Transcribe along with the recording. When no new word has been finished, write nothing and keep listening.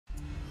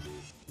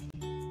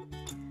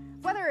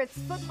Whether it's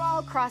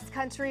football, cross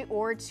country,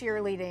 or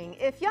cheerleading,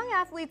 if young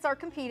athletes are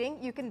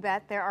competing, you can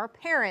bet there are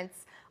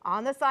parents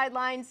on the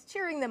sidelines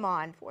cheering them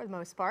on for the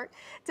most part.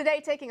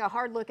 Today, taking a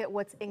hard look at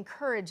what's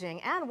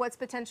encouraging and what's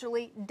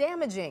potentially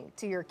damaging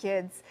to your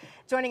kids.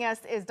 Joining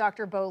us is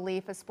Dr. Bo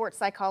Leaf, a sports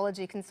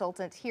psychology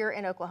consultant here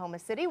in Oklahoma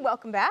City.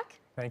 Welcome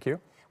back. Thank you.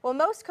 Well,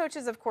 most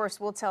coaches, of course,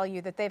 will tell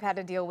you that they've had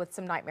to deal with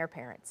some nightmare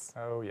parents.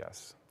 Oh,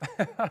 yes.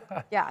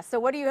 Yeah. So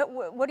what do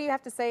you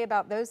have to say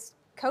about those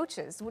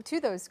coaches, to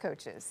those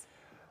coaches?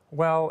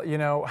 Well, you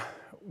know,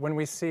 what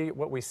we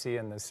see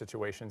in these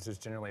situations is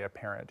generally a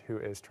parent who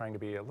is trying to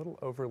be a little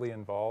overly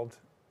involved,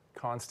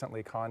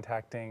 constantly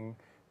contacting,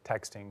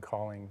 texting,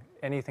 calling,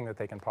 anything that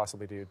they can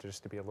possibly do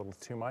just to be a little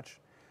too much.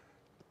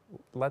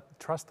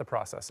 Trust the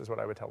process is what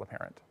I would tell a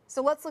parent.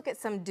 So let's look at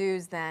some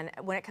do's then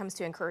when it comes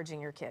to encouraging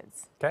your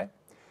kids. Okay?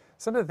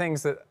 Some of the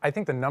things that I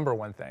think the number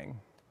one thing,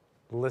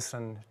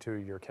 listen to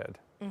your kid.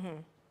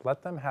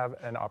 Let them have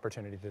an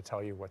opportunity to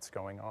tell you what's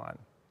going on.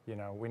 You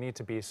know, we need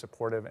to be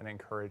supportive and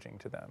encouraging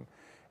to them.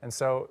 And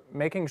so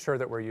making sure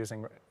that we're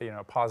using,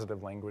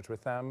 positive language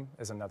with them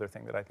is another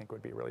thing that I think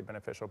would be really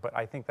beneficial. But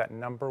I think that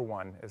number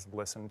one is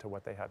listen to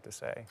what they have to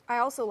say. I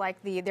also like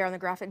there on the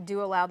graphic,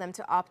 do allow them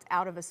to opt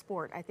out of a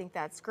sport. I think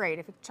that's great.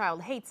 If a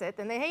child hates it,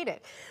 then they hate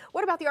it.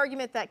 What about the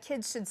argument that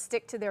kids should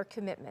stick to their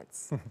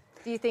commitments?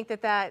 Do you think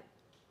that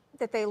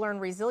they learn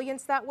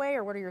resilience that way,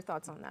 or what are your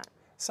thoughts on that?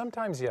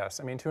 Sometimes, yes.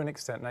 I mean, to an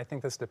extent, and I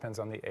think this depends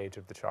on the age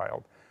of the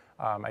child.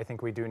 I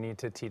think we do need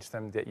to teach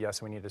them that,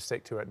 yes, we need to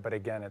stick to it. But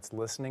again, it's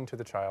listening to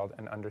the child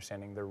and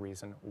understanding the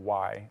reason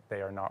why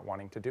they are not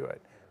wanting to do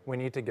it. We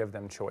need to give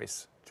them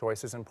choice.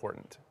 Choice is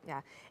important. Yeah.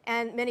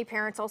 And many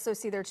parents also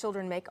see their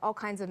children make all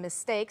kinds of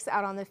mistakes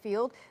out on the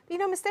field.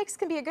 But, mistakes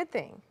can be a good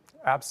thing.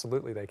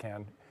 Absolutely, they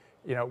can.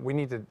 We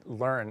need to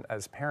learn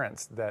as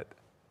parents that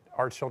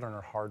our children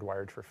are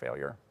hardwired for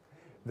failure.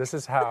 This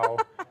is how,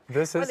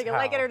 Whether you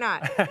like it or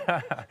not.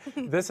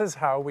 This is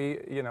how we,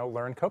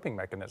 learn coping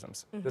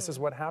mechanisms. This is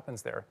what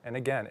happens there. And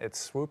again, it's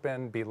swoop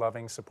in, be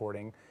loving,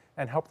 supporting,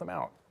 and help them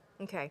out.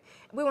 Okay.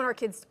 We want our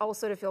kids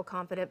also to feel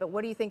confident, but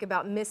what do you think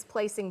about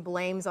misplacing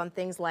blames on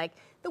things like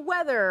the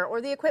weather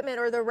or the equipment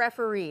or the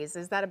referees?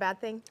 Is that a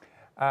bad thing?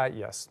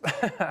 Yes,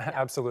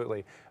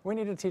 absolutely. We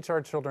need to teach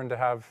our children to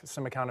have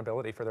some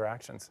accountability for their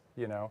actions,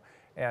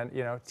 and,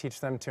 teach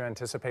them to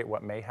anticipate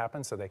what may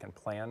happen so they can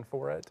plan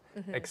for it,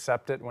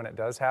 accept it when it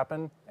does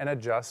happen, and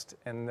adjust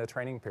in the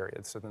training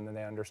period so then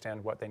they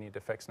understand what they need to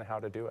fix and how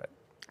to do it.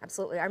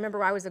 Absolutely. I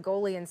remember I was a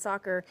goalie in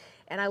soccer,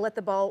 and I let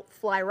the ball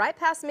fly right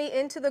past me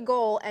into the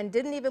goal and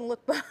didn't even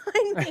look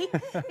behind me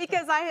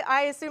because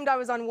I assumed I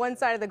was on one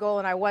side of the goal,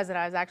 and I wasn't.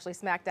 I was actually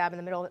smack dab in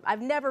the middle.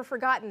 I've never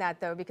forgotten that,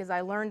 though, because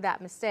I learned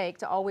that mistake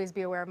to always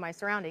be aware of my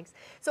surroundings.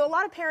 So a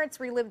lot of parents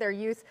relive their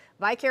youth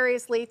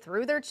vicariously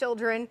through their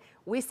children.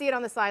 We see it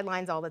on the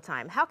sidelines all the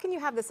time. How can you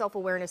have the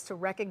self-awareness to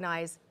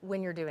recognize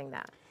when you're doing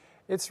that?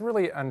 It's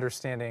really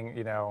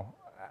understanding,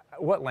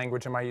 what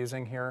language am I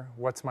using here?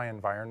 What's my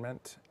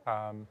environment?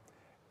 Am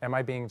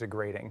I being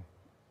degrading?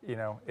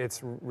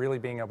 It's really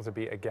being able to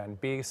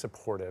be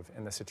supportive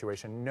in the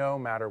situation, no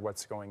matter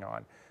what's going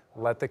on.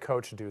 Let the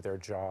coach do their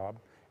job.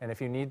 And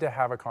if you need to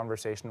have a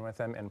conversation with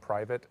them in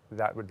private,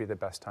 that would be the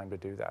best time to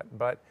do that.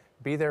 But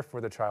be there for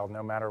the child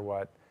no matter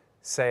what.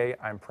 Say,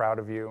 I'm proud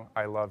of you,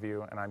 I love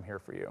you, and I'm here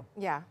for you.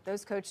 Yeah,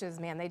 those coaches,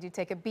 man, they do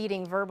take a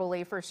beating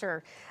verbally for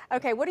sure.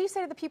 Okay, what do you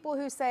say to the people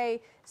who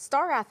say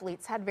star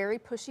athletes had very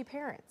pushy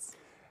parents?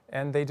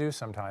 And they do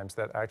sometimes,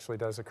 that actually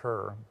does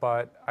occur.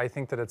 But I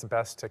think that it's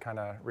best to kind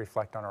of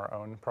reflect on our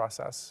own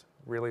process,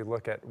 really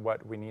look at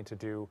what we need to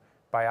do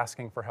by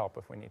asking for help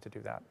if we need to do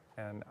that.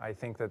 And I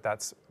think that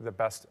that's the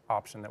best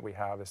option that we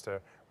have, is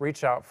to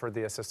reach out for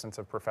the assistance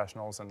of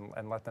professionals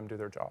and let them do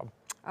their job.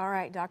 All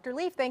right, Dr.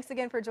 Leaf, thanks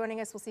again for joining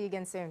us. We'll see you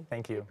again soon.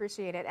 Thank you.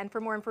 Appreciate it. And for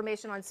more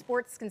information on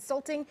sports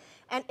consulting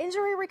and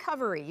injury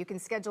recovery, you can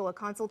schedule a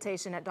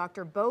consultation at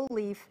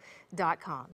drboleaf.com.